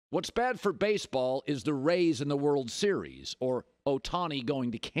What's bad for baseball is the Rays in the World Series, or Ohtani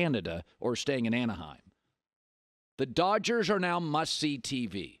going to Canada or staying in Anaheim. The Dodgers are now must-see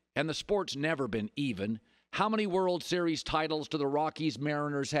TV, and the sport's never been even. How many World Series titles do the Rockies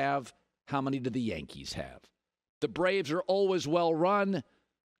Mariners have? How many do the Yankees have? The Braves are always well-run.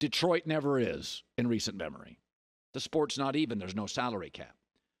 Detroit never is in recent memory. The sport's not even. There's no salary cap.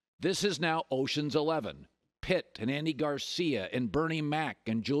 This is now Ocean's 11. Pitt and Andy Garcia and Bernie Mac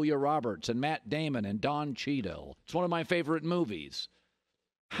and Julia Roberts and Matt Damon and Don Cheadle. It's one of my favorite movies.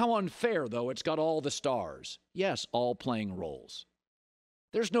 How unfair, though, it's got all the stars. Yes, all playing roles.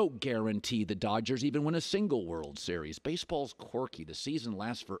 There's no guarantee the Dodgers even win a single World Series. Baseball's quirky. The season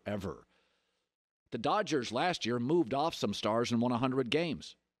lasts forever. The Dodgers last year moved off some stars and won 100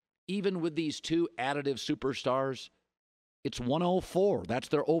 games. Even with these two additive superstars, it's 104. That's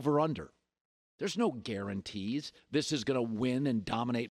their over-under. There's no guarantees this is going to win and dominate